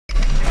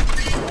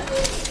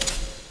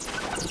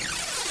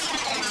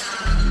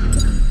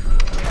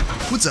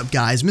What's up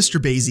guys, Mr.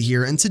 Basie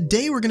here, and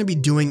today we're going to be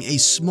doing a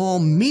small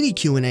mini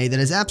Q&A that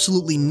has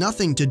absolutely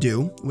nothing to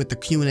do with the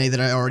Q&A that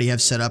I already have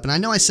set up. And I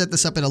know I set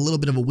this up at a little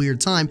bit of a weird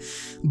time,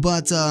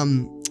 but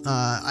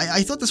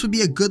I thought this would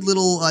be a good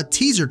little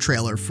teaser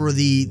trailer for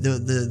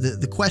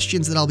the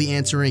questions that I'll be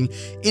answering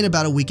in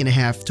about a week and a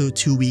half to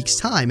 2 weeks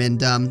time. And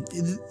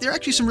there are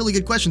actually some really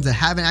good questions that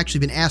haven't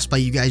actually been asked by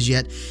you guys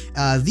yet.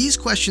 These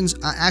questions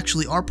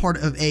actually are part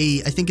of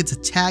I think it's a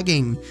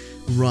tagging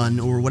run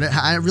or whatever.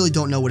 I really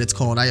don't know what it's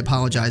called. I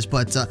apologize,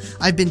 but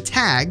I've been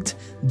tagged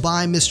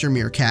by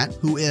MrMeerkat,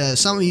 who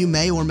some of you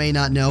may or may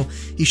not know.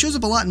 He shows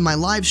up a lot in my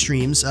live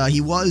streams.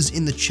 He was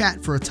in the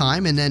chat for a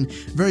time, and then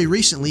very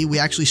recently we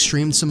actually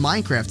streamed some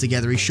Minecraft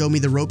together. He showed me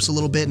the ropes a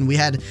little bit, and we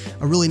had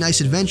a really nice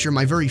adventure,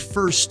 my very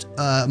first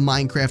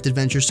Minecraft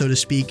adventure, so to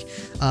speak.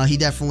 He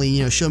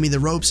definitely, showed me the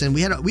ropes, and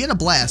we had a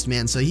blast,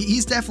 man. So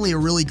he's definitely a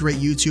really great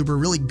YouTuber,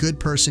 really good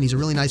person. He's a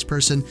really nice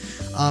person,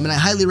 and I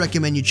highly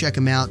recommend you check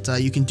him out.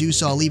 You can do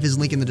so. I'll leave his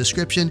link in the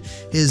description.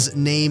 His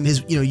name, his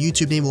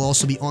YouTube name will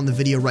also be on the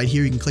video right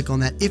here. You can click on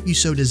that if you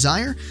so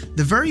desire.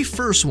 The very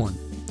first one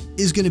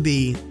is going to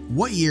be,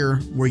 what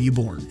year were you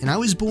born? And I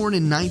was born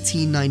in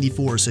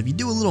 1994. So if you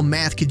do a little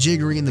math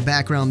kajiggering in the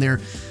background there,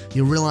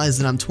 you'll realize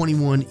that I'm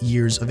 21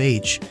 years of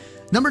age.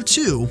 Number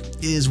 2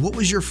 is, what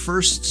was your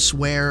first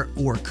swear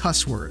or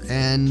cuss word?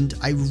 And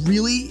I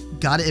really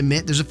gotta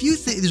admit, there's a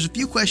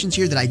few questions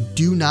here that I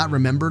do not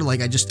remember. Like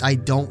I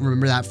don't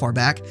remember that far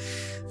back.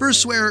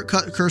 First swear,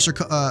 curse, or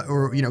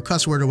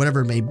cuss word or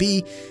whatever it may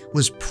be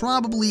was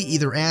probably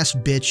either ass,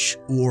 bitch,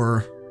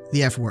 or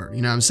the F word.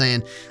 You know what I'm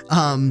saying?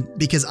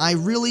 Because I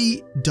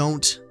really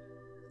don't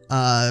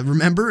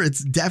remember.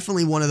 It's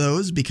definitely one of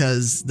those,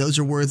 because those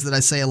are words that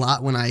I say a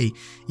lot when I,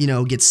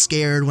 get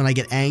scared, when I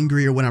get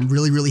angry, or when I'm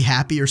really, really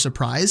happy or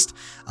surprised.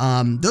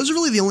 Those are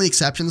really the only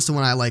exceptions to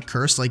when I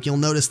curse. Like, you'll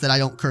notice that I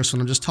don't curse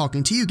when I'm just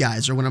talking to you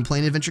guys or when I'm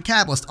playing Adventure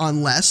Capitalist,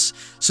 unless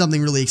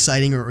something really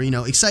exciting, or,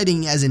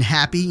 exciting as in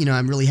happy,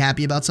 I'm really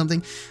happy about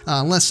something.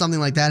 Unless something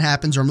like that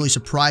happens, or I'm really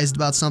surprised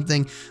about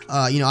something,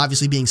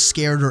 obviously being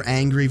scared or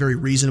angry, very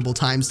reasonable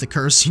times to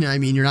curse, I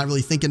mean? You're not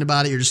really thinking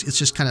about it. It's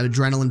just kind of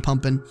adrenaline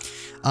pumping.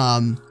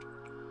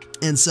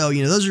 And so,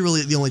 those are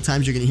really the only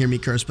times you're going to hear me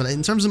curse. But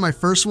in terms of my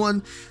first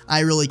one, I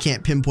really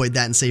can't pinpoint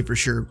that and say for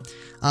sure.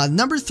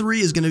 Number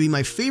 3 is going to be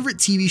my favorite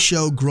TV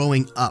show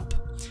growing up.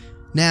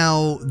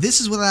 Now,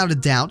 this is without a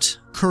doubt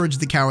Courage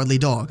the Cowardly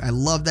Dog. I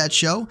love that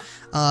show.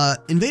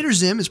 Invader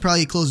Zim is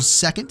probably a close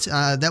second.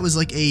 That was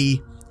like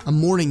a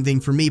morning thing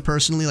for me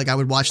personally. Like, I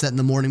would watch that in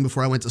the morning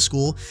before I went to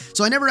school.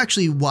 So I never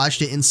actually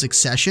watched it in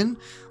succession,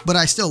 but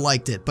I still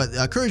liked it. But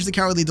Courage the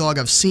Cowardly Dog,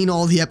 I've seen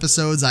all the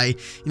episodes. I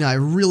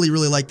really,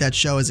 really liked that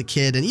show as a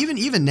kid, and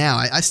even now,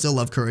 I still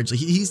love Courage. Like,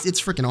 it's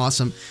freaking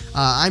awesome.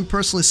 I'm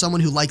personally someone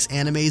who likes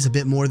animes a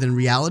bit more than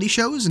reality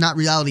shows, not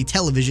reality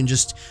television,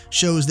 just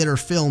shows that are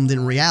filmed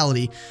in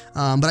reality.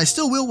 But I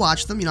still will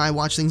watch them. I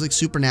watch things like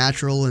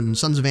Supernatural and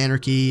Sons of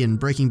Anarchy and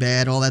Breaking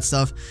Bad, all that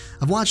stuff.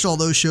 I've watched all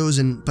those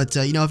shows, but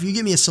if you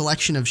give me a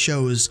selection of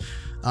shows,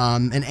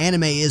 and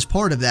anime is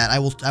part of that, I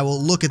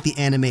will look at the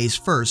animes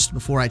first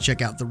before I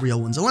check out the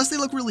real ones, unless they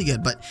look really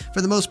good. But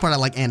for the most part, I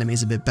like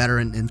animes a bit better,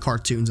 and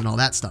cartoons and all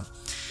that stuff.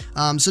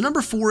 So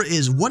number 4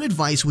 is, what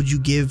advice would you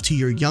give to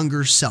your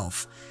younger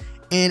self?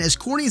 And as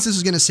corny as this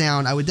is going to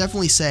sound, I would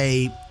definitely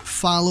say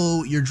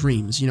follow your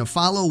dreams.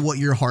 Follow what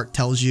your heart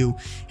tells you,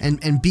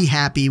 and be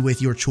happy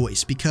with your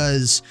choice.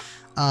 Because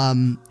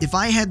if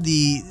I had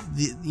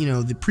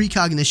the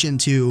precognition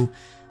to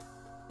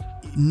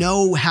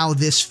know how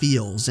this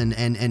feels and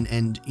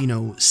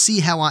see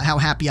how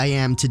happy I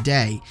am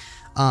today,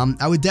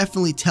 I would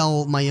definitely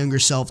tell my younger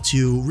self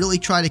to really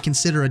try to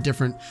consider a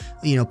different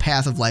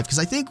path of life. Because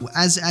I think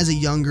as a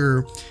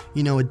younger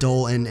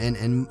adult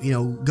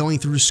and going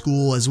through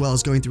school as well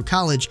as going through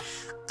college,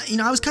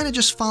 I was kind of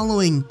just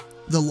following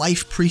the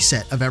life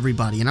preset of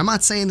everybody. And I'm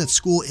not saying that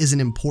school isn't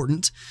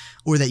important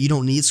or that you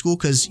don't need school,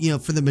 because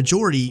for the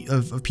majority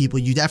of people,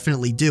 you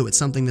definitely do. It's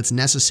something that's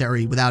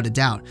necessary without a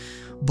doubt.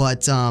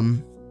 But,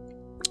 and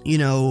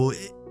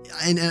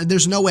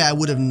there's no way I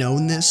would have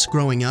known this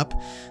growing up,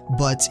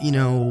 but,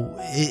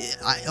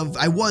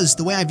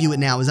 the way I view it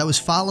now is I was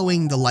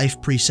following the life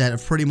preset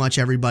of pretty much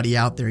everybody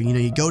out there.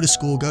 You go to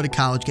school, go to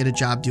college, get a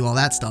job, do all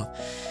that stuff.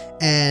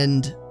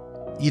 And,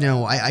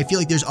 I feel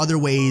like there's other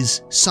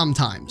ways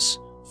sometimes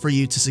for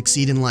you to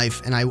succeed in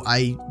life. And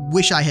I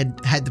wish I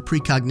had the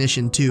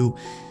precognition to,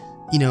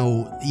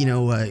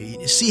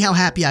 see how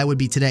happy I would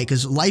be today,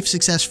 because life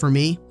success for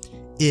me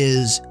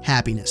is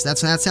happiness.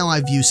 That's how I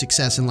view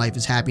success in life,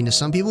 is happiness.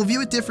 Some people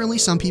view it differently.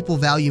 Some people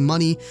value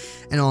money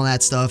and all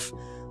that stuff.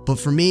 But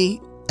for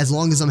me, as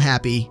long as I'm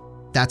happy,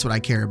 that's what I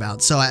care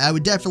about. So I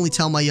would definitely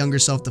tell my younger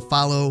self to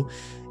follow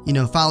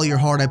your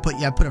heart. I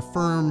put a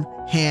firm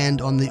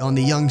hand on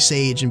the young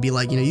sage and be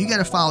like, you got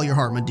to follow your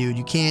heart, my dude.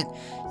 You can't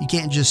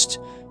just,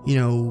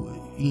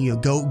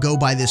 go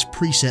by this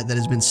preset that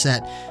has been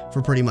set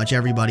for pretty much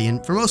everybody.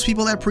 And for most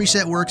people, that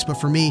preset works. But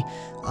for me,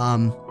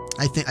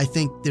 I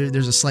think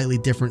there's a slightly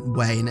different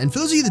way. And for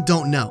those of you that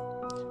don't know,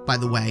 by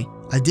the way,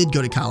 I did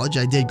go to college.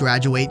 I did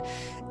graduate.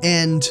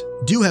 And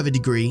do have a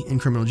degree in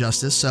criminal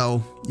justice,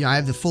 so you know, I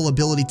have the full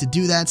ability to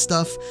do that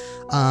stuff.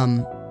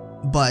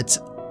 But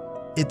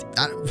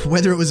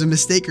whether it was a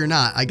mistake or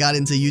not, I got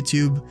into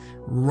YouTube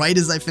right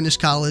as I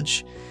finished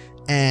college,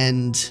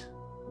 and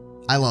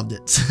I loved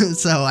it.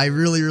 So I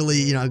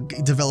really, you know,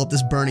 developed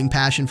this burning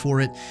passion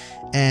for it,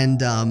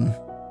 and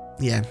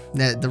yeah,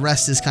 the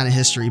rest is kind of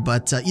history.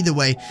 But either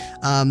way,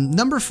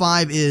 number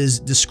 5 is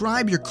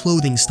describe your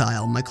clothing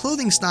style. My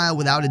clothing style,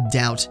 without a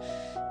doubt,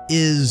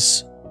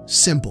 is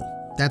simple.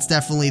 That's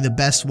definitely the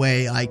best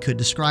way I could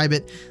describe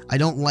it. I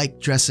don't like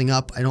dressing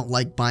up. I don't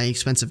like buying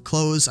expensive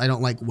clothes. I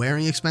don't like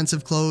wearing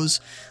expensive clothes.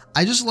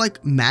 I just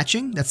like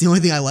matching. That's the only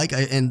thing I like.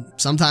 And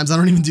sometimes I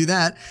don't even do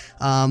that.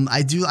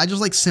 I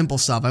just like simple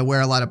stuff. I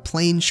wear a lot of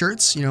plain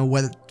shirts, you know,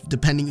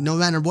 no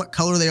matter what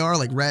color they are,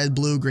 like red,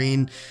 blue,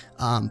 green,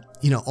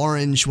 you know,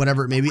 orange,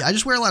 whatever it may be. I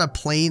just wear a lot of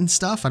plain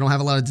stuff. I don't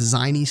have a lot of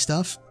designy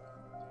stuff.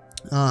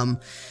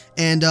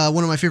 And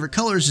one of my favorite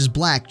colors is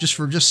black,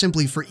 just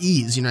simply for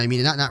ease, you know what I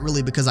mean? Not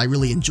really because I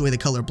really enjoy the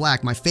color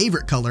black. My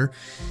favorite color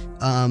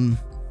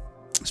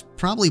is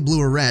probably blue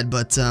or red,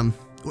 but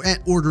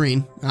or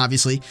green,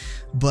 obviously.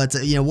 But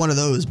you know, one of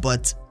those.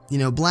 But you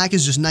know, black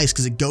is just nice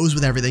because it goes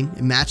with everything.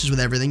 It matches with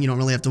everything. You don't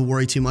really have to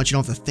worry too much. You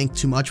don't have to think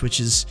too much, which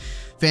is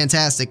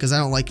fantastic because I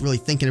don't like really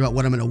thinking about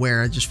what I'm going to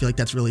wear. I just feel like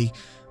that's really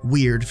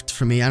weird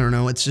for me. I don't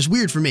know. It's just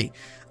weird for me.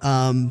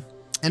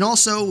 And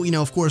also, you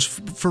know, of course,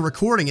 for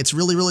recording, it's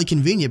really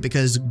convenient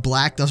because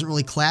black doesn't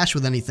really clash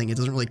with anything. It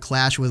doesn't really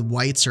clash with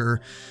whites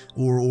or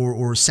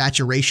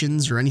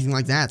saturations or anything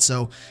like that.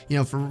 So, you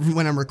know, for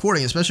when I'm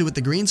recording, especially with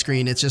the green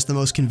screen, it's just the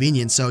most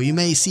convenient. So you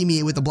may see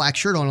me with a black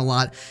shirt on a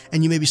lot,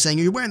 and you may be saying,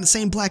 "You're wearing the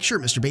same black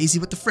shirt, Mr. Basie,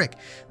 what the frick?"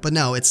 But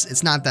no,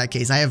 it's not that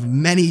case. I have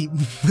many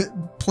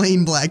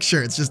plain black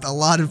shirts, just a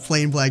lot of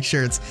plain black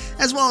shirts,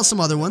 as well as some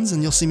other ones,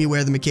 and you'll see me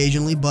wear them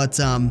occasionally. But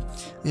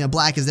you know,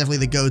 black is definitely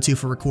the go-to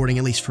for recording,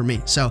 at least for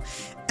me. So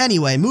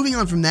anyway, moving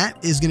on from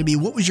that is going to be,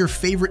 what was your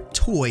favorite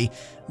toy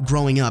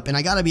growing up? And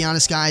I gotta be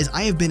honest, guys,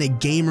 I have been a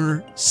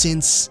gamer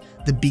since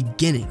the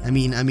beginning. I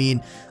mean,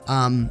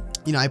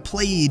 you know, I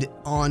played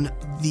on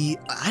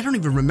I don't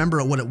even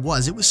remember what it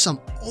was. It was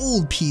some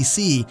old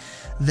PC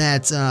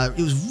that,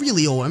 it was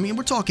really old. I mean,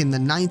 we're talking the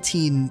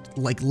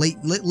late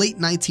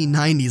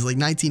 1990s, like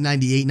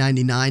 1998,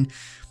 99.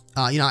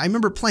 You know, I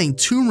remember playing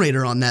Tomb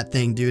Raider on that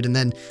thing, dude, and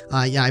then,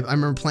 yeah, I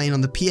remember playing on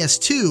the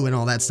PS2 and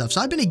all that stuff.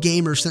 So I've been a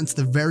gamer since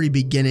the very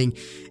beginning,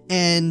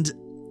 and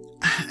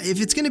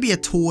if it's going to be a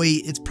toy,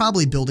 it's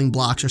probably building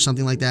blocks or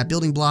something like that.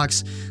 Building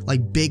blocks,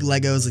 like big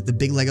Legos, like the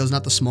big Legos,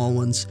 not the small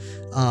ones,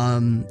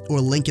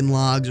 or Lincoln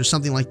Logs or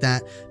something like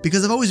that,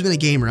 because I've always been a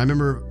gamer. I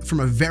remember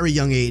from a very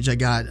young age, I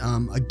got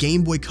a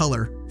Game Boy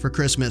Color for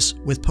Christmas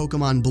with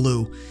Pokemon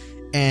Blue,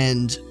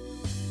 and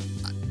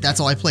that's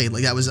all I played.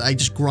 Like, I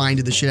just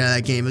grinded the shit out of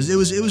that game. It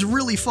was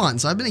really fun.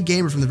 So I've been a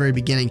gamer from the very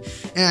beginning,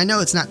 and I know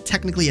it's not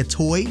technically a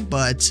toy,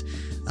 but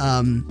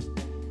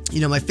you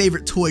know, my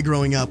favorite toy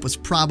growing up was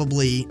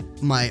probably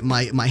my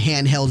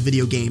handheld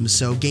video games,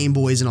 so Game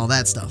Boys and all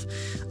that stuff.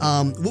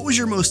 What was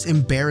your most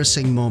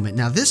embarrassing moment?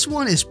 Now, this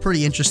one is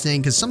pretty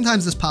interesting because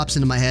sometimes this pops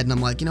into my head, and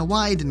I'm like, you know,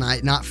 why didn't I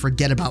not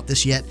forget about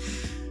this yet?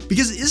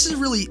 Because this is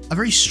really a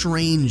very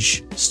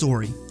strange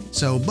story.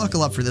 So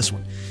buckle up for this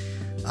one.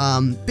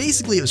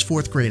 Basically, it was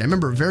 4th grade. I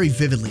remember very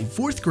vividly.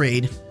 4th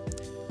grade,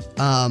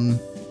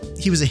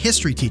 he was a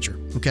history teacher,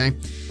 okay?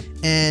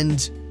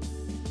 And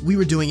we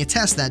were doing a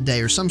test that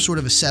day, or some sort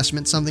of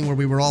assessment, something where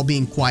we were all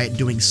being quiet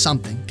doing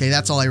something, okay?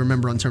 That's all I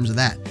remember in terms of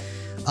that.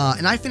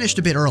 And I finished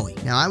a bit early.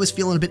 Now, I was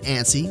feeling a bit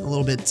antsy, a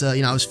little bit,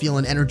 you know, I was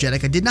feeling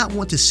energetic. I did not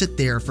want to sit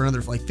there for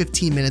another, like,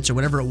 15 minutes or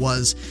whatever it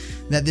was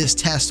that this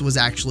test was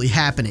actually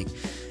happening.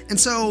 And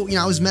so, you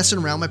know, I was messing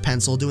around with my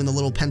pencil, doing the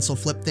little pencil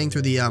flip thing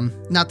through the,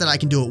 not that I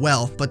can do it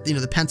well, but, you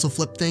know, the pencil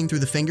flip thing through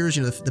the fingers,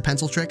 you know, the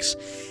pencil tricks.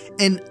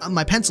 And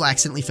my pencil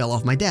accidentally fell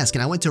off my desk,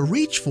 and I went to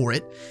reach for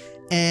it,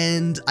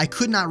 and I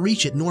could not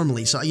reach it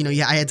normally. So, you know,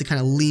 yeah, I had to kind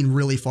of lean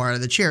really far out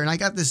of the chair, and I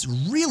got this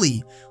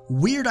really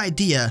weird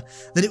idea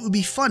that it would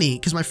be funny,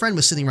 because my friend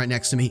was sitting right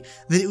next to me,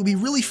 that it would be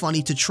really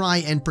funny to try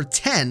and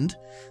pretend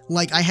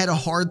like I had a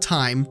hard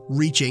time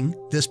reaching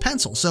this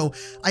pencil. So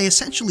I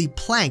essentially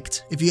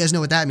planked, if you guys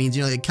know what that means,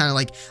 you know, kind of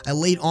like I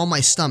laid on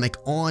my stomach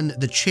on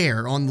the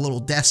chair, on the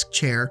little desk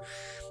chair,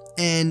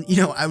 and, you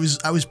know, I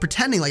was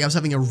pretending like I was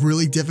having a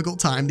really difficult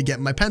time to get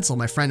my pencil.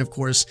 My friend, of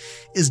course,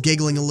 is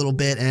giggling a little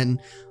bit and,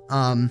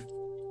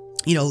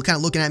 you know, kind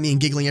of looking at me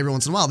and giggling every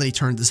once in a while. Then he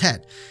turned his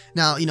head.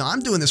 Now, you know, I'm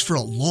doing this for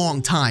a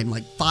long time,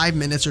 like 5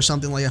 minutes or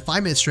something like that,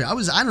 5 minutes straight. I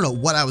don't know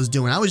what I was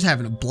doing. I was just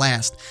having a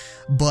blast.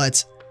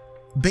 But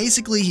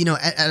basically, you know,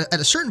 at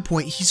a certain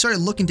point, he started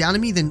looking down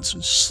at me, then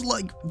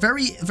like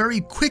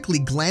very quickly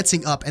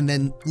glancing up and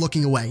then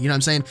looking away. You know what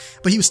I'm saying?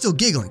 But he was still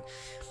giggling.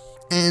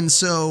 And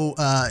so,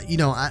 you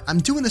know, I'm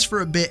doing this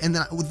for a bit, and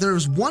then there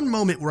was one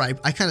moment where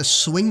I kind of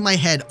swing my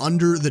head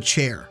under the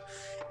chair.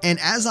 And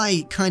as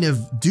I kind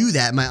of do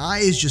that, my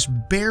eyes just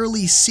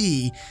barely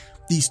see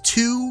these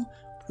two,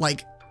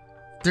 like,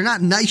 they're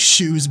not nice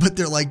shoes, but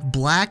they're like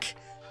black,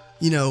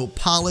 you know,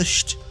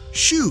 polished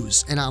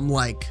shoes. And I'm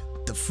like,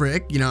 the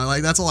frick? You know,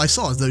 like that's all I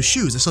saw is those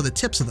shoes. I saw the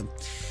tips of them.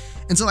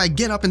 And so I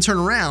get up and turn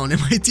around,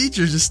 and my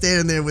teacher's just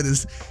standing there with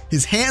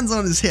his hands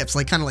on his hips,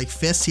 like kind of like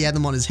fists. He had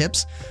them on his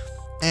hips.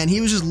 And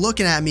he was just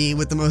looking at me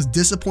with the most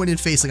disappointed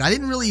face. Like I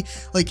didn't really,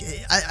 like,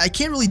 I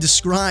can't really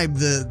describe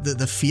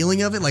the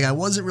feeling of it. Like I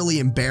wasn't really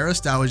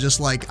embarrassed. I was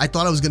just like, I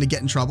thought I was going to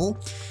get in trouble.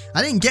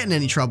 I didn't get in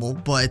any trouble,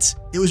 but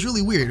it was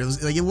really weird.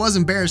 It was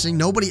embarrassing.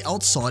 Nobody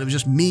else saw it. It was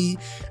just me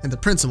and the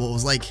principal. It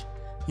was like,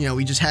 you know,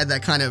 we just had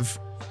that kind of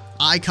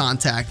eye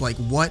contact, like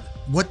what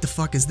the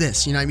fuck is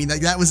this? You know what I mean?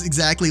 Like that was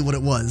exactly what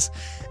it was.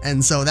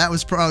 And so that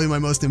was probably my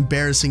most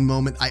embarrassing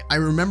moment. I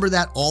remember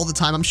that all the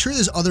time. I'm sure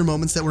there's other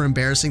moments that were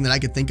embarrassing that I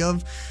could think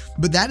of,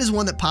 but that is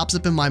one that pops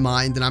up in my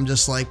mind and I'm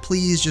just like,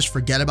 please just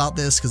forget about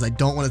this because I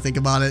don't want to think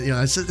about it. You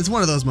know, it's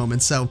one of those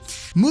moments. So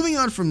moving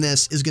on from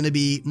this is going to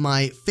be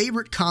my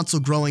favorite console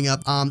growing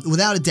up.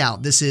 Without a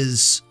doubt, this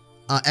is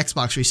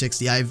Xbox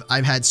 360.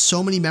 I've had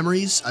so many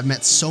memories. I've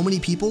met so many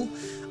people.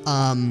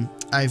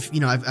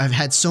 I've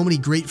had so many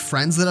great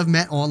friends that I've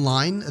met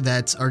online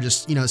that are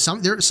just, you know, some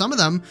of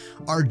them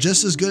are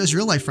just as good as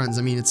real life friends.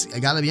 I mean, I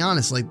gotta be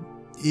honest, like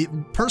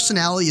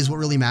personality is what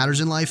really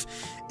matters in life,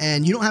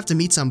 and you don't have to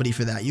meet somebody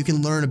for that. You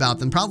can learn about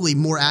them probably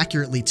more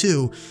accurately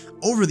too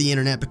over the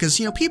internet because,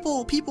 you know,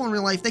 people in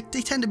real life, they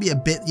tend to be a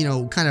bit, you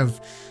know, kind of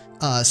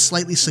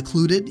slightly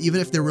secluded.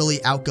 Even if they're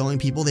really outgoing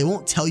people, they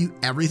won't tell you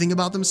everything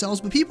about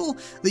themselves, but people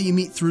that you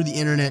meet through the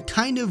internet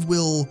kind of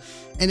will,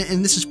 and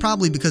this is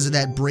probably because of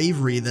that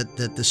bravery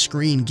that the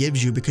screen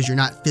gives you because you're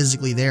not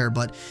physically there,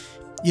 but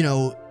you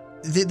know,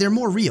 they're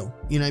more real,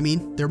 you know what I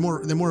mean? They're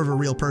more of a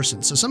real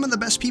person. So some of the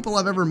best people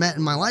I've ever met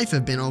in my life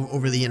have been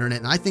over the internet,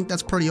 and I think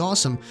that's pretty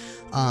awesome.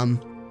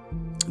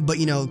 But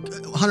you know,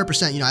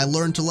 100%, you know, I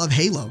learned to love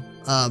Halo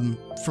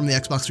from the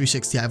Xbox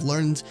 360. I've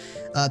learned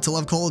to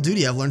love Call of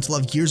Duty. I've learned to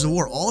love Gears of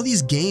War. All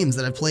these games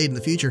that I've played in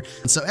the future.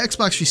 And so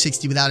Xbox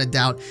 360, without a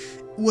doubt,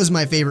 was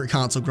my favorite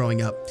console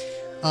growing up.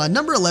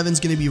 Number 11 is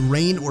going to be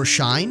Rain or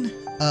Shine.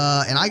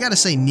 And I gotta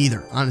say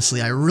neither,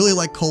 honestly. I really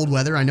like cold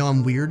weather. I know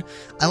I'm weird.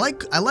 I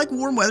like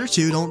warm weather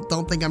too.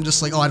 Don't think I'm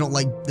just like, oh, I don't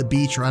like the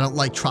beach or I don't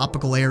like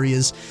tropical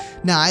areas.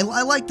 Nah,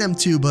 I like them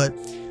too, but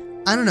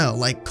I don't know,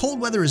 like cold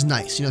weather is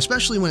nice, you know,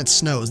 especially when it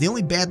snows. The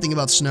only bad thing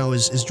about snow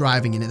is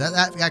driving in it.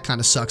 That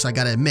kind of sucks, I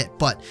gotta admit,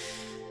 but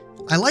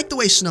I like the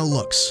way snow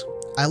looks.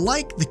 I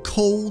like the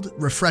cold,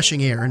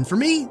 refreshing air, and for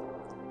me,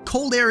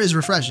 cold air is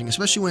refreshing,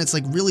 especially when it's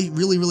like really,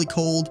 really, really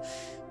cold.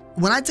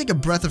 When I take a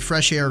breath of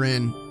fresh air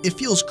in, it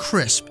feels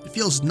crisp, it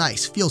feels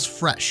nice, it feels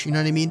fresh, you know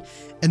what I mean?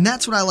 And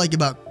that's what I like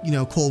about, you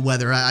know, cold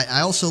weather.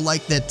 I also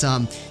like that,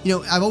 you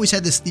know, I've always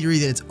had this theory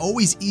that it's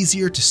always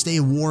easier to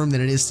stay warm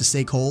than it is to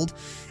stay cold.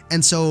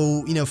 And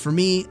so, you know, for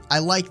me, I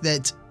like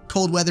that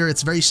cold weather,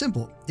 it's very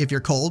simple. If you're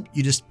cold,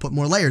 you just put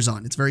more layers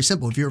on. It's very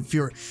simple. If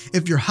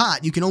you're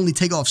hot, you can only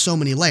take off so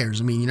many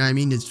layers. I mean, you know what I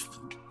mean?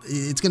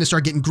 It's going to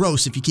start getting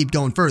gross if you keep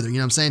going further, you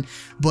know what I'm saying?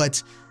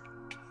 But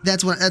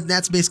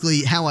that's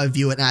basically how I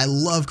view it, and I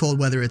love cold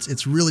weather.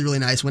 It's really, really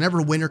nice. Whenever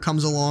winter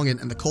comes along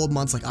and the cold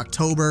months like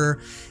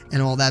October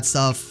and all that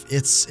stuff,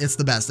 it's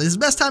the best. It's the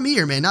best time of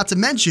year, man. Not to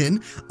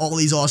mention all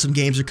these awesome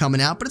games are coming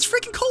out, but it's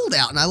freaking cold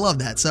out, and I love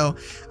that. So,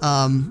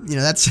 you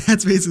know,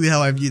 that's basically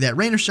how I view that.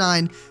 Rain or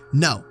shine?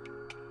 No.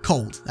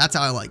 Cold. That's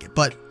how I like it.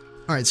 But,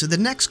 all right, so the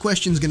next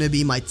question is going to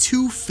be my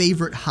 2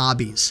 favorite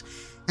hobbies.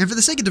 And for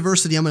the sake of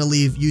diversity, I'm going to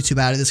leave YouTube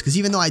out of this because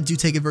even though I do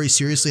take it very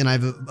seriously and I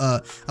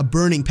have a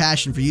burning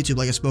passion for YouTube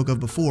like I spoke of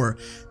before,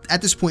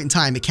 at this point in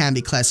time, it can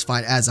be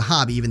classified as a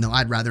hobby, even though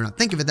I'd rather not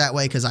think of it that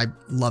way because I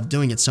love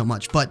doing it so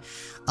much. But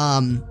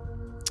the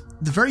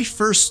very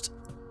first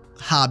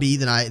hobby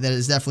that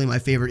is definitely my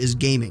favorite is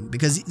gaming,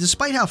 because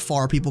despite how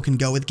far people can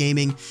go with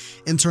gaming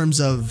in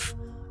terms of,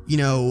 you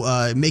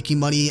know, making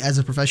money as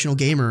a professional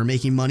gamer, or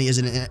making money as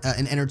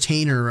an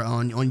entertainer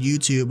on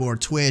YouTube or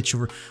Twitch,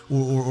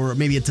 or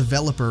maybe a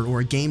developer or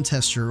a game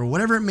tester or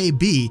whatever it may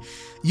be,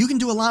 you can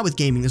do a lot with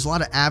gaming. There's a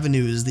lot of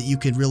avenues that you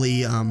could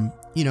really,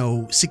 you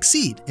know,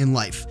 succeed in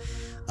life,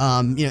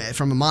 you know,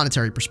 from a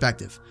monetary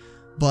perspective.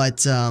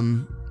 But,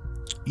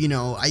 you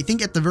know, I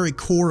think at the very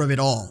core of it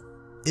all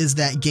is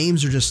that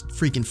games are just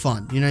freaking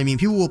fun. You know what I mean?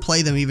 People will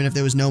play them even if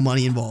there was no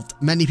money involved.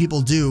 Many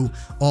people do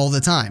all the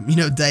time, you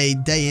know, day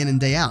in and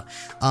day out.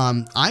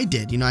 I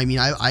did, you know, I mean,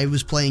 I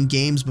was playing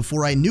games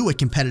before I knew what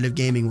competitive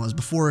gaming was,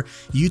 before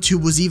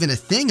YouTube was even a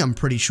thing, I'm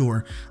pretty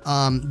sure.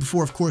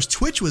 Before, of course,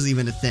 Twitch was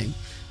even a thing.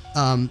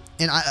 And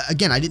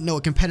again, I didn't know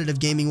what competitive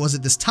gaming was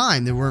at this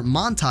time. There weren't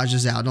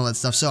montages out and all that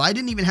stuff. So I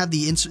didn't even have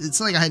it's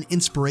not like I had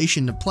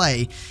inspiration to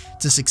play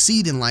to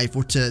succeed in life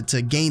or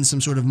to gain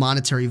some sort of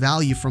monetary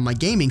value from my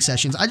gaming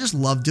sessions. I just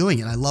love doing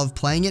it. I love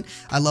playing it.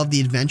 I love the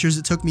adventures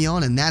it took me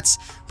on. And that's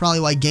probably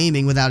why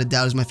gaming, without a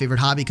doubt, is my favorite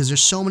hobby, because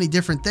there's so many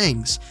different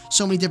things,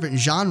 so many different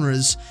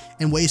genres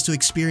and ways to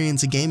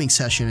experience a gaming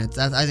session.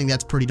 I think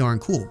that's pretty darn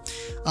cool.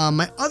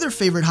 My other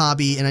favorite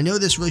hobby, and I know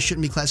this really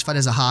shouldn't be classified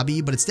as a hobby,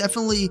 but it's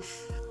definitely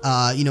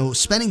you know,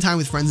 spending time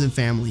with friends and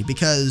family,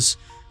 because,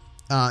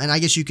 and I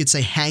guess you could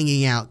say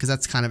hanging out, because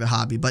that's kind of a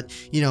hobby, but,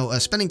 you know,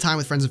 spending time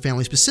with friends and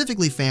family,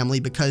 specifically family,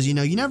 because, you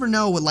know, you never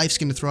know what life's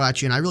going to throw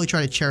at you, and I really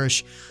try to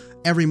cherish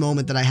every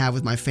moment that I have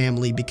with my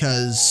family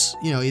because,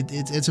 you know,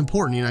 it's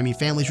important. You know, I mean,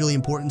 family's really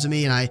important to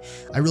me, and I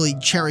really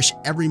cherish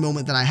every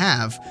moment that I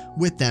have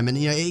with them. And,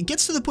 you know, it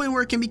gets to the point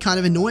where it can be kind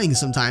of annoying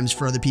sometimes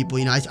for other people.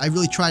 You know, I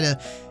really try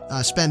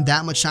to spend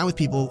that much time with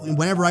people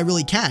whenever I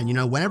really can, you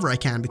know, whenever I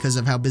can, because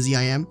of how busy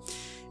I am.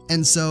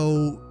 And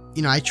so,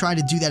 you know, I try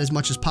to do that as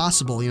much as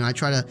possible. You know, I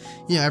try to,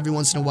 you know, every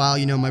once in a while,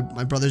 you know, my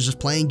brother's just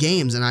playing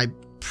games, and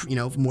you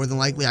know, more than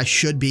likely I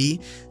should be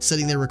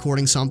sitting there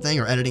recording something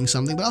or editing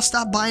something, but I'll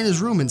stop by in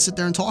his room and sit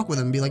there and talk with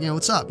him and be like, you know,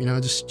 what's up? You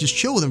know, just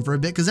chill with him for a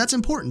bit, because that's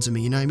important to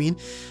me. You know what I mean?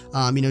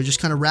 You know,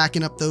 just kind of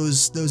racking up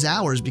those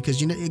hours,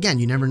 because, you know, again,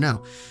 you never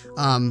know.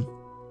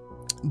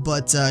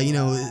 But you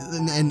know,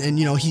 and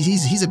you know,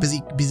 he's a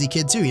busy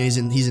kid too. You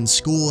know, he's in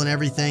school and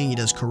everything. He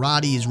does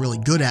karate. He's really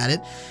good at it,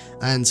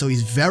 and so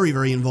he's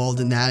very involved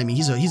in that. I mean,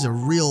 he's a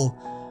real.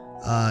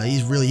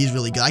 He's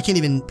really good. I can't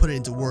even put it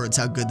into words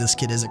how good this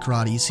kid is at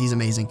karate. He's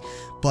amazing.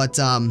 But,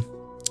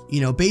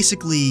 you know,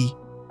 basically,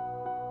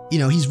 you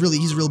know, he's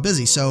real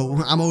busy.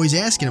 So I'm always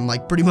asking him,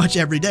 like, pretty much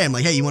every day. I'm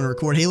like, hey, you want to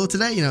record Halo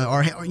today? You know,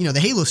 or you know, the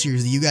Halo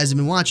series that you guys have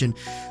been watching.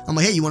 I'm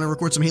like, hey, you want to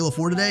record some Halo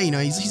 4 today? You know,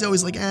 he's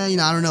always like, you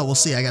know, I don't know. We'll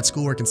see. I got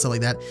schoolwork and stuff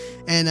like that.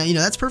 And, you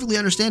know, that's perfectly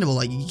understandable.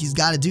 Like, he's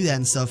got to do that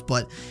and stuff.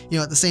 But, you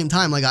know, at the same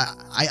time, like,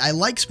 I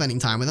like spending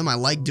time with him. I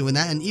like doing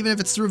that. And even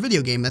if it's through a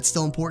video game, that's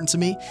still important to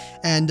me.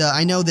 And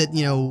I know that,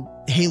 you know,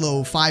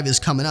 Halo 5 is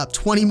coming up.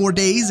 20 more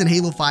days and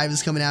Halo 5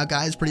 is coming out,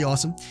 guys. Pretty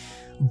awesome.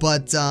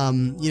 But,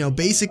 you know,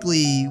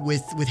 basically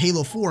with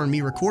Halo 4 and me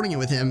recording it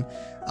with him,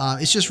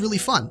 it's just really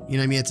fun. You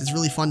know what I mean? It's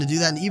really fun to do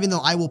that. And even though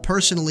I will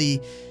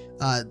personally,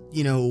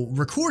 you know,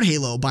 record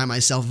Halo by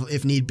myself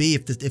if need be,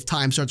 if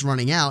time starts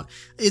running out,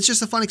 it's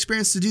just a fun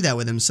experience to do that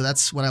with him. So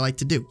that's what I like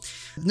to do.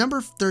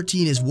 Number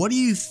 13 is, what do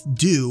you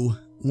do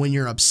when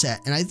you're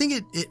upset? And I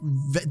think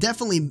it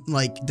definitely,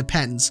 like,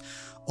 depends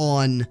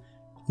on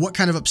what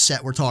kind of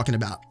upset we're talking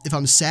about. If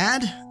I'm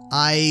sad,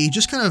 I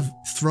just kind of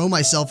throw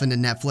myself into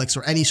Netflix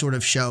or any sort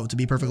of show, to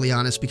be perfectly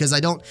honest, because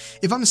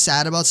if I'm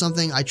sad about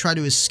something, I try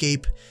to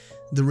escape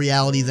the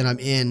reality that I'm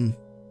in,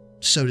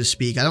 so to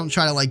speak. I don't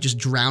try to, like, just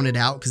drown it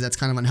out, because that's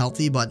kind of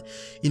unhealthy, but,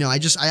 you know, I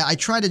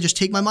try to just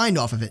take my mind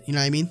off of it. You know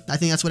what I mean? I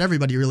think that's what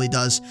everybody really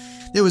does.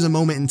 There was a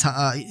moment in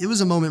time, it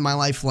was a moment in my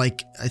life,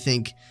 like, I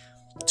think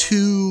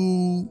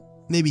 2,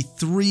 maybe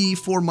 3,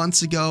 4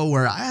 months ago,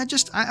 where I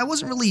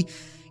wasn't really,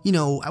 you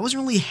know, I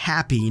wasn't really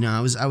happy. You know,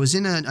 I was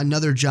in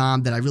another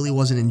job that I really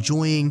wasn't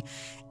enjoying,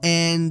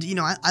 and, you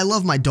know, I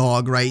love my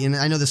dog, right? And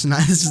I know this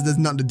has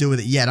nothing to do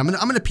with it yet. I'm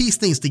gonna piece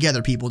things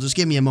together, people. Just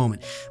give me a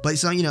moment. But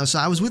so, you know, so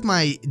I was with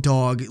my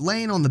dog,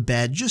 laying on the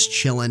bed, just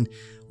chilling,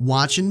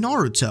 watching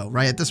Naruto,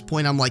 right? At this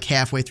point, I'm like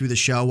halfway through the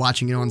show,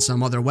 watching it on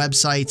some other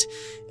website.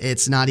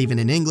 It's not even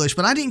in English,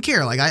 but I didn't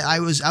care. Like, I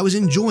was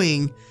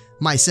enjoying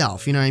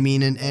myself, you know what I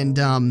mean? And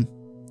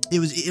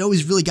it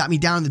always really got me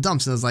down in the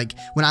dumps. And I was like,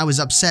 when I was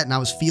upset and I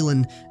was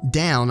feeling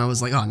down, I was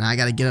like, oh, now I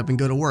got to get up and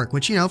go to work,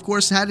 which, you know, of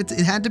course, it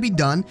had to be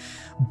done.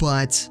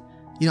 But,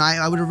 you know,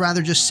 I would have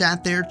rather just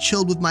sat there,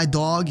 chilled with my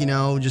dog, you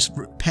know, just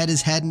pet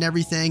his head and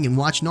everything, and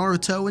watch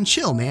Naruto and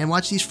chill, man.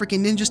 Watch these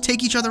freaking ninjas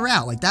take each other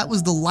out. Like, that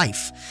was the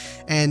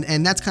life.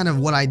 And that's kind of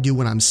what I do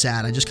when I'm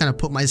sad. I just kind of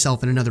put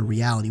myself in another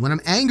reality. When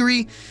I'm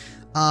angry,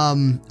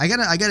 I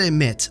gotta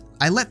admit,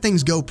 I let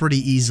things go pretty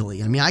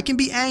easily. I mean, I can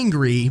be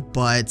angry,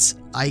 but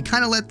I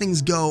kind of let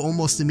things go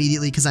almost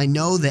immediately, because I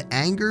know that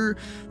anger,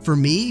 for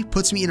me,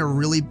 puts me in a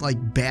really, like,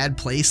 bad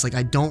place. Like,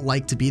 I don't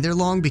like to be there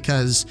long,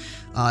 because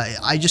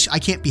I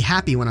can't be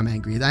happy when I'm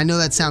angry. I know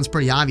that sounds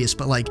pretty obvious,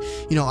 but, like,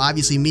 you know,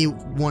 obviously me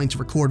wanting to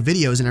record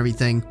videos and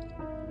everything,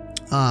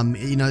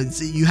 you know,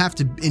 you have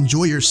to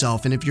enjoy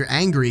yourself, and if you're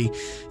angry,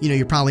 you know,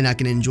 you're probably not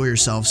going to enjoy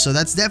yourself. So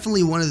that's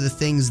definitely one of the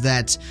things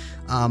that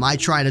I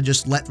try to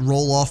just let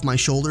roll off my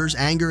shoulders.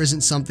 Anger isn't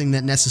something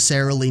that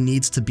necessarily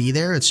needs to be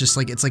there. It's just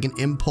like, it's like an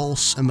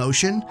impulse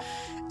emotion.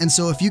 And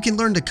so if you can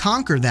learn to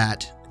conquer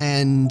that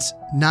and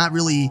not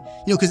really, you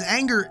know, because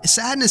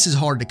sadness is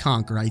hard to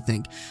conquer, I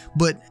think,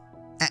 but,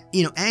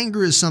 you know,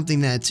 anger is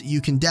something that you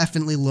can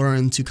definitely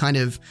learn to kind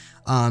of,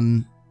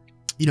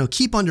 you know,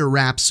 keep under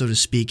wraps, so to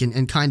speak,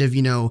 and kind of,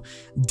 you know,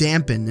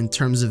 dampen in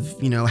terms of,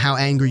 you know, how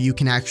angry you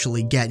can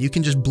actually get. You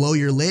can just blow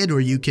your lid, or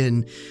you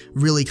can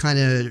really kind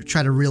of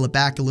try to reel it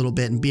back a little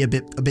bit and be a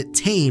bit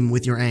tame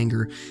with your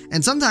anger.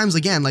 And sometimes,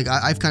 again, like,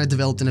 I've kind of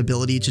developed an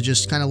ability to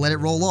just kind of let it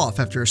roll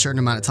off after a certain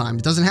amount of time.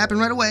 It doesn't happen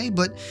right away,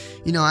 but,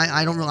 you know,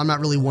 I'm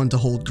not really one to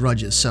hold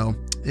grudges. So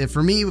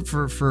for me,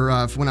 for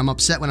when I'm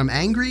upset, when I'm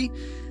angry,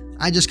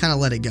 I just kind of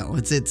let it go.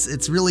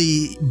 It's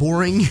really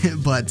boring,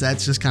 but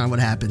that's just kind of what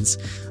happens.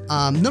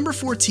 Number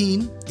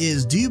 14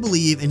 is, do you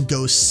believe in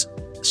ghosts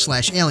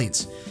 /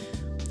 aliens?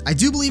 I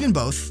do believe in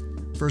both,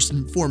 first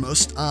and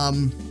foremost.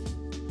 And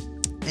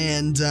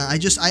I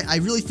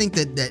really think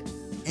that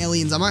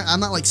aliens, I'm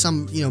not like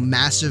some, you know,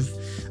 massive,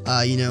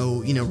 you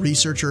know,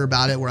 researcher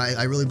about it, where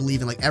I really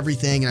believe in, like,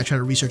 everything, and I try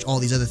to research all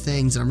these other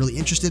things, and I'm really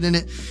interested in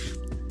it.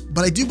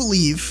 But I do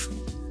believe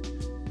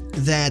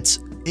that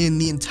in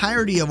the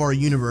entirety of our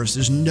universe,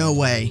 there's no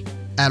way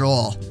at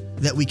all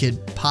that we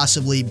could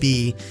possibly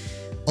be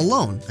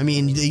alone. I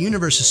mean, the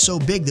universe is so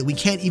big that we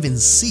can't even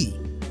see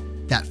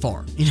that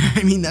far. You know what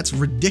I mean? That's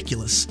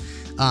ridiculous.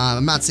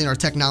 I'm not saying our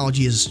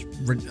technology is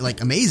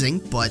like amazing,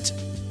 but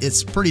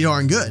it's pretty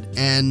darn good.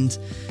 And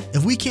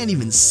if we can't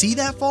even see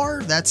that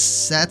far, that's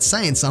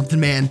saying something,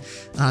 man.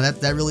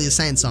 That really is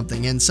saying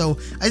something. And so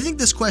I think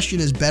this question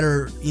is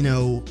better, you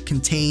know,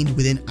 contained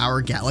within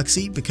our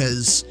galaxy,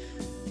 because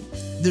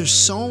there's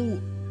so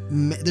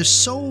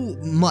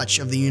much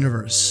of the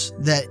universe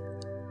that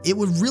it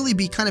would really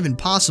be kind of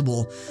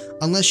impossible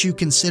unless you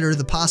consider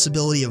the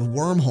possibility of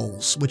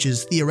wormholes, which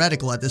is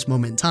theoretical at this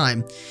moment in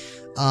time,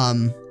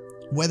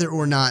 whether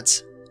or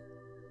not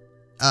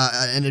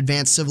an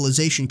advanced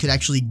civilization could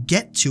actually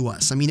get to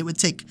us. I mean, it would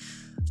take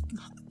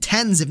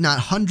tens, if not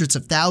hundreds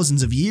of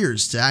thousands of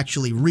years to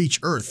actually reach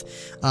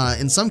Earth.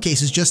 In some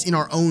cases, just in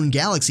our own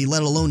galaxy,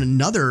 let alone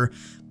another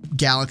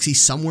galaxy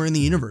somewhere in the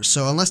universe.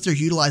 So unless they're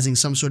utilizing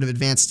some sort of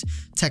advanced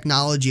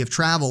technology of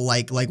travel,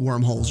 like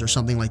wormholes or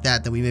something like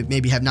that we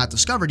maybe have not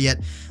discovered yet,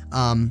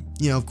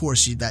 you know, of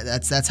course,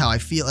 that's how I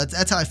feel.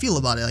 That's how I feel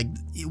about it. Like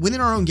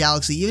within our own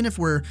galaxy, even if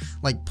we're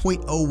like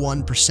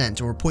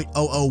 0.01% or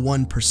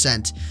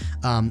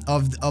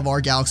 0.001% of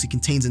our galaxy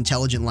contains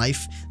intelligent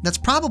life, that's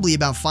probably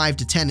about 5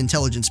 to 10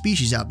 intelligent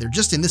species out there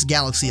just in this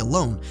galaxy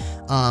alone.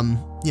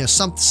 You know,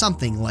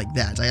 something like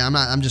that.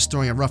 I'm just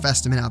throwing a rough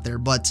estimate out there,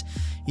 but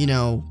you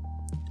know,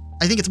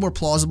 I think it's more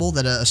plausible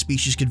that a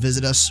species could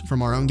visit us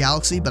from our own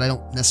galaxy, but I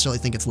don't necessarily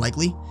think it's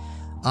likely,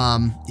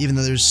 even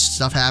though there's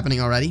stuff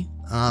happening already.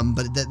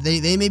 But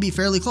they may be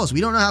fairly close.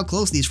 We don't know how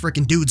close these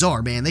freaking dudes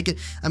are, man. They could,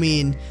 I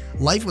mean,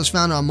 life was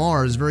found on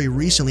Mars very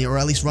recently, or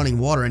at least running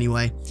water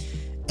anyway.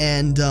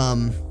 And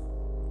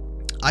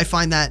I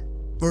find that,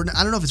 or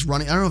I don't know if it's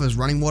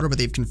running water, but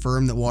they've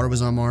confirmed that water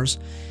was on Mars.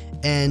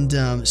 And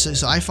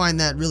so I find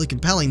that really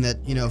compelling,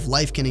 that, you know, if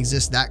life can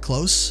exist that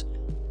close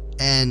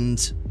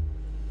and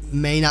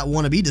may not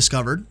want to be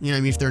discovered, you know,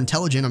 I mean, if they're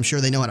intelligent, I'm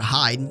sure they know how to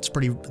hide. It's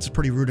a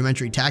pretty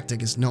rudimentary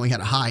tactic, is knowing how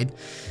to hide,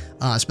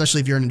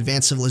 especially if you're an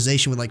advanced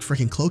civilization with like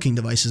freaking cloaking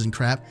devices and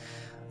crap.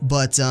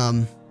 But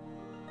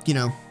you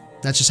know,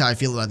 that's just how I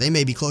feel about it. They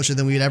may be closer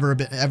than we would ever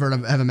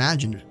have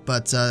imagined,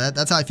 but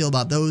that's how I feel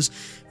about those.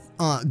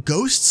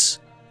 Ghosts,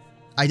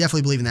 I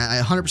definitely believe in that.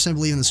 I 100%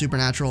 believe in the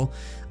supernatural.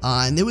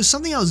 And there was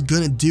something I was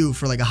going to do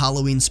for like a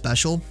Halloween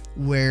special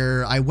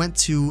where I went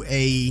to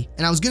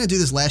and I was going to do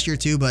this last year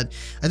too, but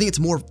I think it's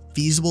more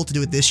feasible to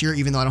do it this year,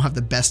 even though I don't have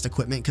the best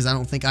equipment, because I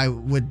don't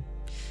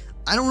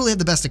really have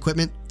the best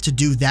equipment to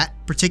do that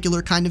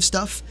particular kind of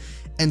stuff.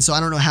 And so I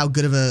don't know how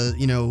good of a,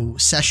 you know,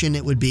 session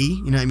it would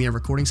be, you know what I mean, a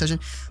recording session.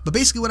 But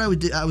basically what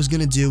I was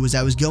going to do was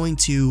I was going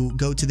to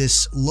go to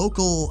this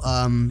local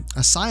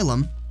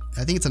asylum.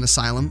 I think it's an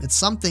asylum. It's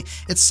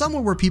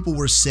somewhere where people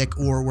were sick,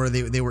 or where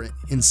they were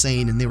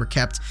insane and they were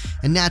kept.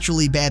 And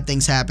naturally, bad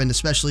things happened,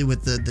 especially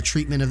with the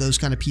treatment of those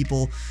kind of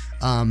people.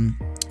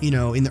 You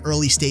know, in the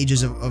early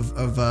stages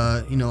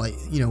of you know, like,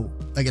 you know,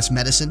 I guess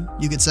medicine,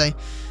 you could say.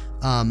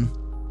 And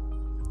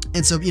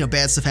so, you know,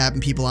 bad stuff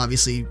happened. People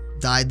obviously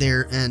died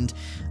there, and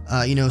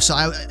you know, so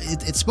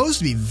it's supposed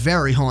to be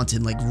very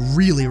haunted, like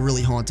really,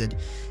 really haunted,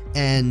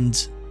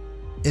 and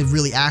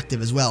really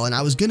active as well. And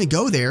I was gonna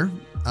go there.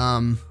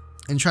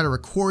 And try to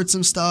record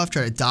some stuff,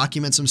 try to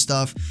document some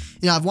stuff.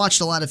 You know, I've watched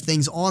a lot of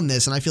things on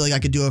this, and I feel like I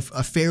could do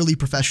a fairly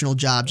professional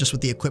job just with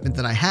the equipment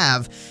that I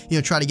have. You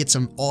know, try to get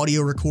some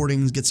audio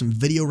recordings, get some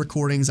video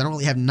recordings. I don't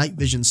really have night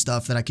vision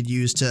stuff that I could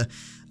use to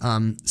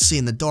see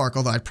in the dark,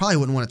 although I probably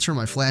wouldn't want to turn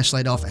my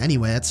flashlight off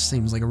anyway. That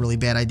seems like a really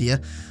bad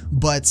idea.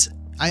 But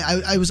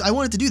I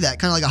wanted to do that,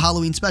 kind of like a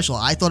Halloween special.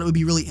 I thought it would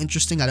be really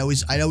interesting. I'd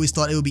always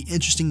thought it would be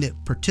interesting to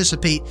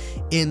participate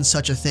in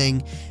such a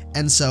thing,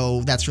 and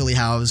so that's really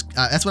how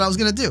that's what I was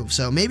gonna do.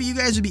 So maybe you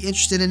guys would be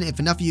interested in it. If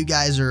enough of you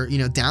guys are, you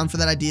know, down for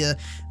that idea,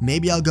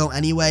 maybe I'll go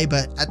anyway.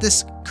 But at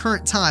this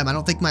current time, I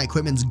don't think my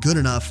equipment's good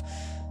enough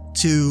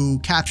to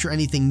capture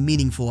anything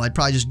meaningful. I'd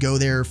probably just go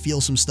there,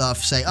 feel some stuff,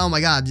 say, oh my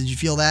god, did you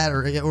feel that?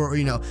 Or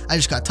you know, I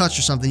just got touched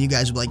or something. You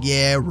guys would be like,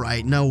 yeah,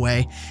 right, no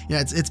way. You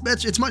know,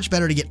 it's much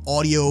better to get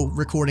audio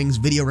recordings,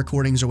 video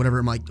recordings, or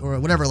whatever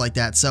like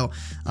that. So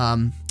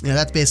you know,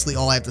 that's basically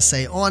all I have to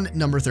say on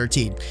number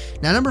 13.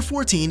 Now number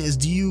 14 is,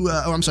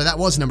 oh, I'm sorry, that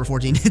was number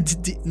 14.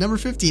 Number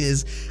 15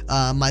 is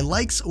my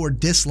likes or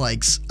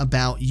dislikes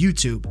about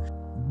YouTube.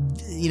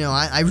 You know,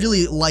 I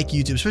really like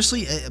YouTube,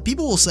 especially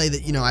people will say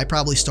that, you know, I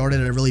probably started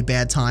at a really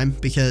bad time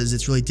because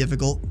it's really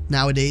difficult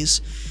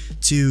nowadays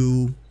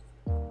to,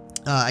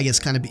 I guess,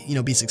 kind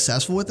of be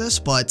successful with this.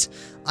 But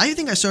I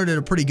think I started at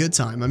a pretty good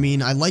time. I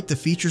mean, I like the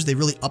features. They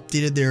really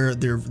updated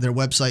their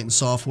website and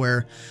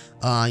software.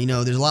 You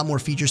know, there's a lot more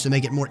features to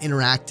make it more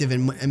interactive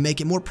and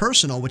make it more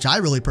personal, which I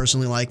really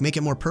personally like. Make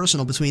it more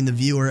personal between the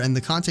viewer and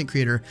the content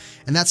creator,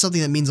 and that's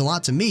something that means a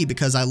lot to me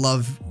because I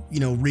love, you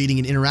know, reading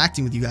and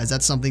interacting with you guys.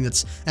 That's something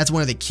that's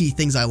one of the key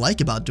things I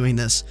like about doing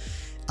this.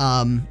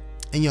 And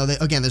you know,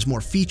 again, there's more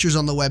features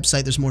on the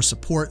website. There's more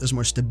support. There's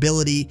more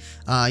stability.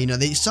 You know,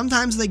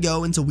 sometimes they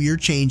go into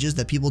weird changes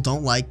that people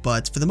don't like,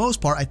 but for the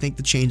most part, I think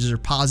the changes are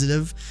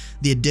positive.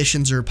 The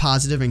additions are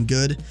positive and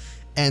good,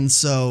 and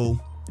so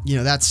you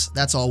know,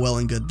 that's all well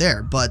and good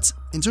there. But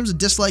in terms of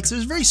dislikes,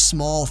 there's very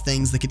small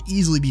things that could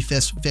easily be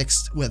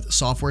fixed with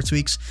software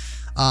tweaks.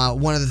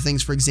 One of the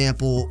things, for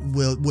example,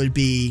 would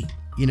be,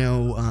 you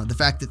know, the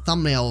fact that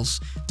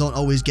thumbnails don't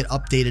always get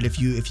updated if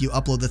you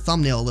upload the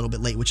thumbnail a little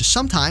bit late, which is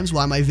sometimes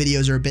why my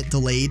videos are a bit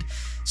delayed,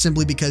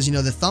 simply because, you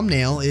know, the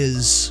thumbnail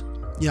is,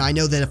 you know, I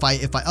know that if I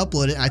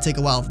upload it and I take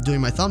a while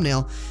doing my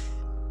thumbnail,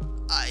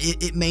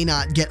 it may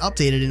not get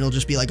updated and it'll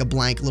just be like a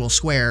blank little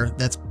square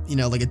that's, you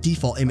know, like a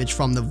default image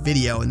from the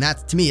video, and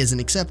that to me isn't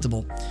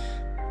acceptable.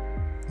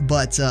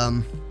 But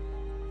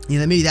you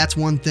know, maybe that's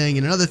one thing.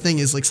 And another thing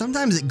is, like,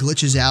 sometimes it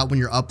glitches out when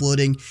you're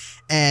uploading,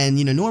 and,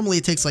 you know, normally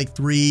it takes like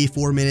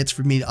 3-4 minutes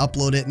for me to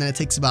upload it, and then it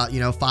takes about, you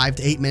know, 5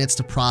 to 8 minutes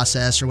to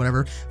process or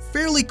whatever.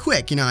 Fairly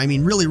quick, you know, I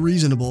mean, really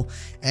reasonable,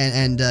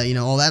 and you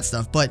know, all that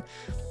stuff. But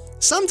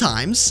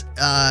sometimes,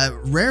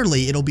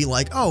 rarely, it'll be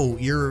like, oh,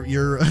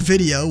 your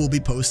video will be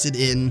posted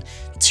in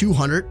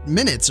 200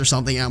 minutes or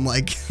something. And I'm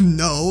like,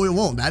 no, it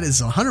won't. That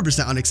is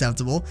 100%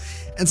 unacceptable.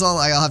 And so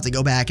I'll have to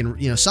go back and,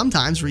 you know,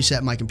 sometimes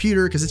reset my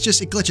computer, because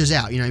it glitches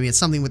out. You know what I mean? It's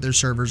something with their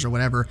servers or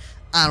whatever.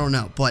 I don't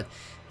know, but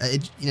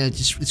you know,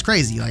 it's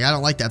crazy. Like, I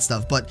don't like that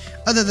stuff. But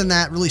other than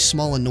that, really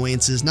small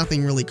annoyances,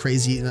 nothing really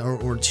crazy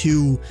or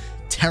too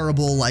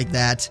terrible like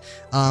that.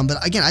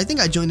 But again, I think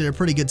I joined at a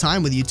pretty good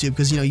time with YouTube,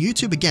 because, you know,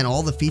 YouTube, again,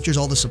 all the features,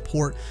 all the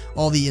support,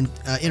 all the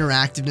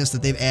interactiveness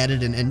that they've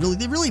added, and really,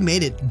 they really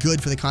made it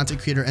good for the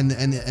content creator and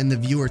the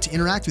viewer to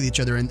interact with each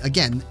other. And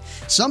again,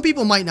 some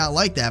people might not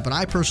like that, but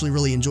I personally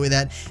really enjoy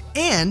that.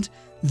 And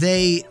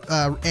they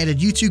added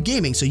YouTube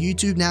Gaming, so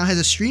YouTube now has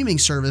a streaming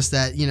service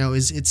that, you know,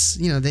 it's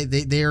you know,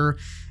 they're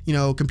you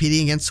know,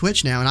 competing against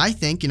Twitch now. And I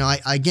think, you know,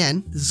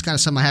 again, this is kind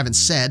of something I haven't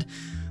said,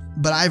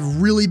 but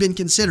I've really been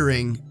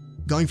considering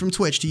going from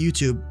Twitch to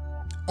YouTube,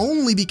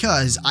 only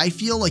because I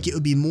feel like it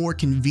would be more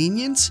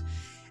convenient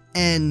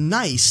and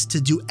nice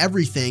to do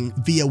everything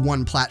via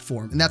one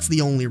platform. And that's the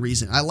only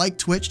reason. I like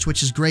Twitch.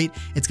 Twitch is great.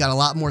 It's got a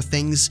lot more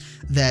things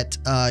that,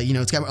 you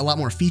know, it's got a lot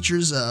more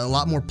features, a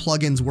lot more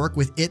plugins work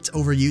with it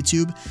over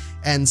YouTube.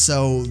 And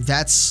so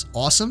that's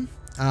awesome.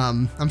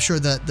 I'm sure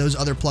that those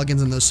other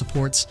plugins and those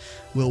supports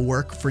will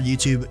work for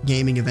YouTube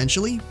Gaming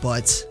eventually,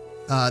 but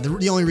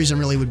the only reason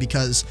really would be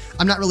because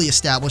I'm not really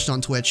established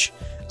on Twitch.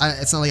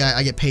 It's not like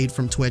I get paid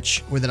from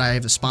Twitch, or that I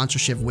have a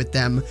sponsorship with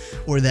them,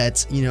 or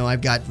that, you know, I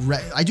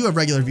do have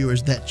regular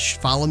viewers that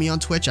follow me on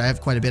Twitch. I have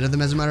quite a bit of them,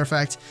 as a matter of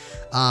fact.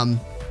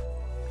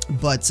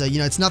 But you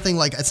know, it's not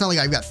like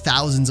I've got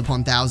thousands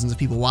upon thousands of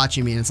people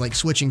watching me, and it's like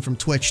switching from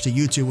Twitch to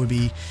YouTube would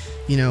be,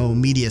 you know,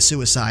 media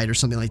suicide or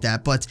something like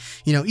that. But,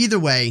 you know, either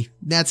way,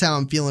 that's how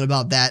I'm feeling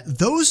about that.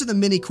 Those are the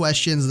mini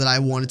questions that I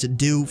wanted to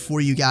do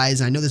for you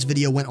guys. I know this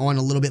video went on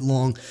a little bit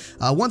long.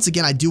 Once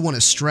again, I do want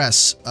to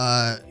stress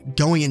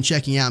going and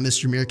checking out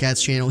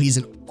MrMeerkat's channel. He's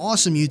an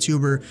awesome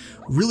YouTuber,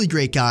 really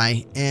great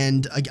guy,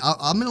 and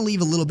I'm going to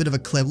leave a little bit of a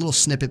clip, a little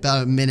snippet,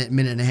 about a minute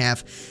and a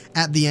half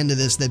at the end of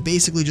this, that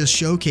basically just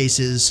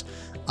showcases,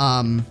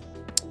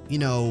 you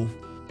know,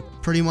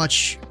 pretty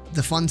much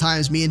the fun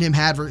times me and him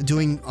had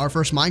doing our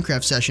first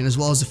Minecraft session, as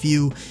well as a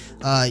few,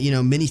 you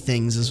know, mini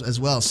things as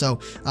well. So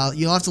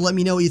you'll have to let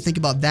me know what you think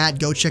about that.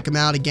 Go check him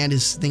out. Again,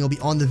 his thing will be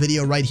on the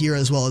video right here,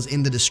 as well as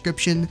in the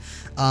description.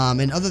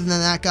 And other than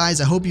that,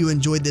 guys, I hope you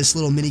enjoyed this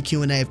little mini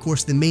Q&A. Of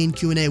course, the main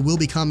Q&A will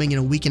be coming in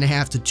a week and a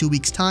half to 2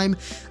 weeks time.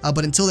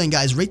 But until then,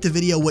 guys, rate the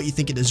video what you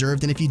think it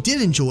deserved. And if you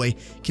did enjoy,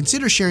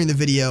 consider sharing the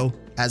video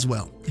as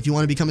well. If you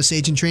want to become a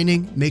sage in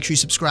training, make sure you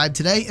subscribe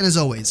today. And as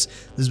always,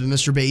 this has been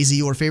Mr. Bazy,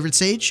 your favorite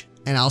sage,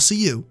 and I'll see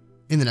you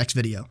in the next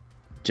video.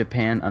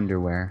 Japan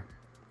underwear.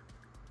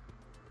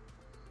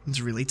 It's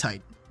really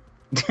tight.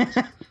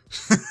 Yeah,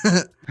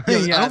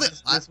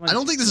 I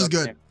don't think this is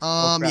good.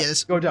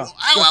 Yes. Go down.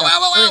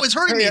 Ow, it's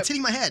hurting me. It's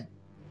hitting my head.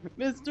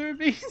 Mr.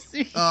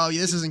 BC. Oh,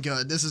 yeah, this isn't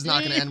good. This is not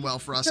going to end well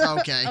for us.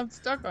 Okay. I'm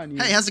stuck on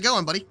you. Hey, how's it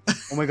going, buddy?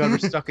 Oh my god, we're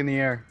stuck in the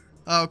air.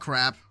 Oh,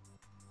 crap.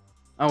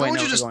 Oh, wait, Don't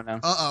no, you just... we're going down.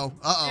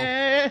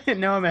 Uh-oh.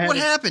 No, I'm ahead. What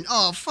happened?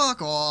 Oh,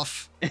 fuck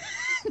off.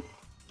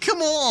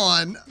 Come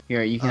on.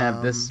 Here, you can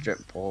have this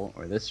strip pole,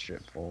 or this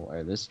strip pole,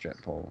 or this strip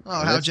pole.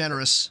 Oh, how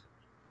generous.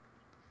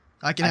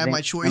 I can have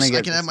my choice.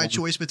 I can have my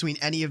choice between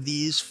any of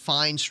these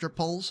fine strip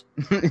poles.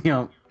 You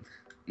know.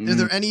 Are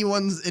there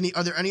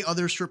are there any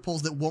other strip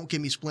poles that won't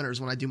give me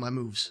splinters when I do my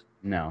moves?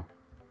 No.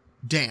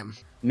 Damn.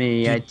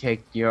 I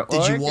take your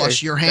Did you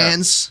wash your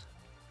hands?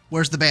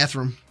 Where's the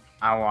bathroom?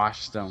 I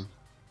washed them.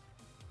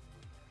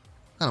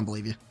 I don't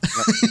believe you.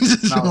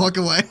 Just walk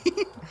away.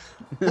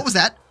 What was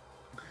that?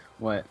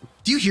 What?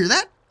 Do you hear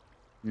that?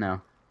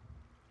 No.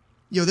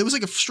 Yo, there was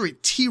like a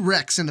straight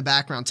T-Rex in the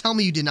background. Tell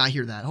me you did not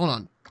hear that. Hold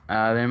on.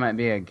 There might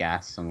be a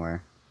gas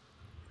somewhere.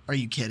 Are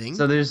you kidding?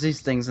 So there's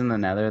these things in the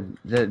nether.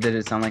 Did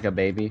it sound like a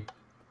baby?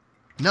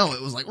 No,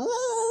 it was like...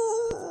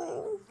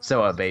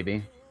 So a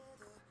baby.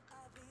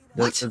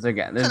 What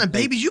kind of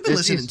babies you been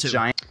listening to?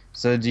 Giant...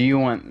 So do you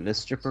want this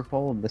stripper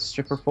pole,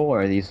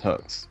 or these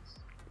hooks?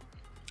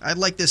 I'd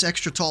like this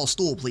extra tall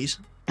stool, please.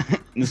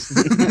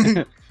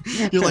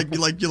 You're like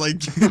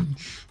 10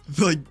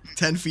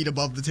 feet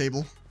above the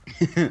table.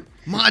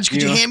 Maj,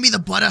 could you hand me the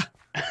butter?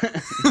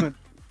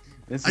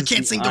 This I is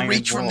can't the seem to iron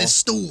reach from wall. this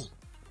stool.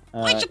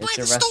 Why'd you buy It's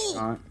a the stool?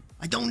 restaurant.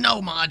 I don't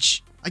know,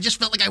 Marge. I just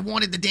felt like I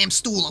wanted the damn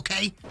stool,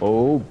 okay?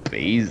 Oh,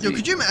 Basie. Yo,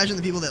 could you imagine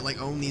the people that like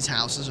own these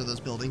houses or those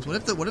buildings? What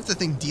if the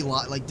thing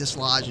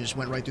dislodged and just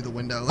went right through the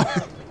window?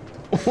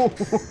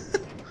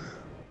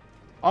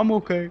 I'm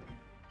okay.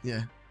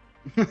 Yeah.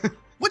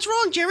 What's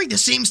wrong, Jerry? There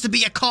seems to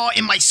be a car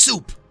in my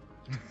soup.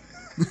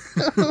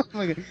 Oh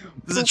my God.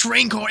 There's a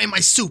train car in my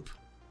soup.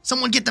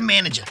 Someone get the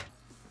manager.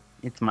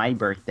 It's my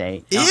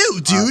birthday.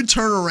 Ew, dude,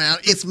 turn around.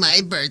 It's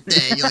my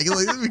birthday. You're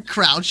like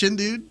crouching,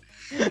 dude.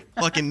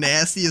 Fucking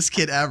nastiest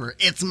kid ever.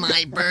 It's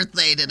my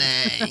birthday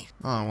today.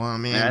 Oh, wow,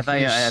 man. Yeah,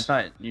 I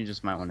thought you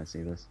just might want to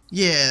see this.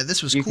 Yeah,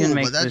 this was You cool, can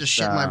make but that this, just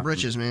shit my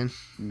britches, man.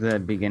 The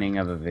beginning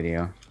of a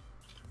video.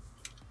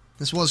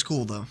 This was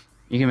cool, though.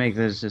 You can make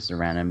this just a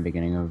random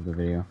beginning of the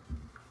video.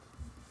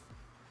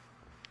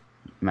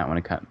 You might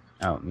want to cut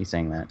out me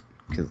saying that,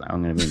 because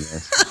I'm going to be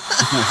this.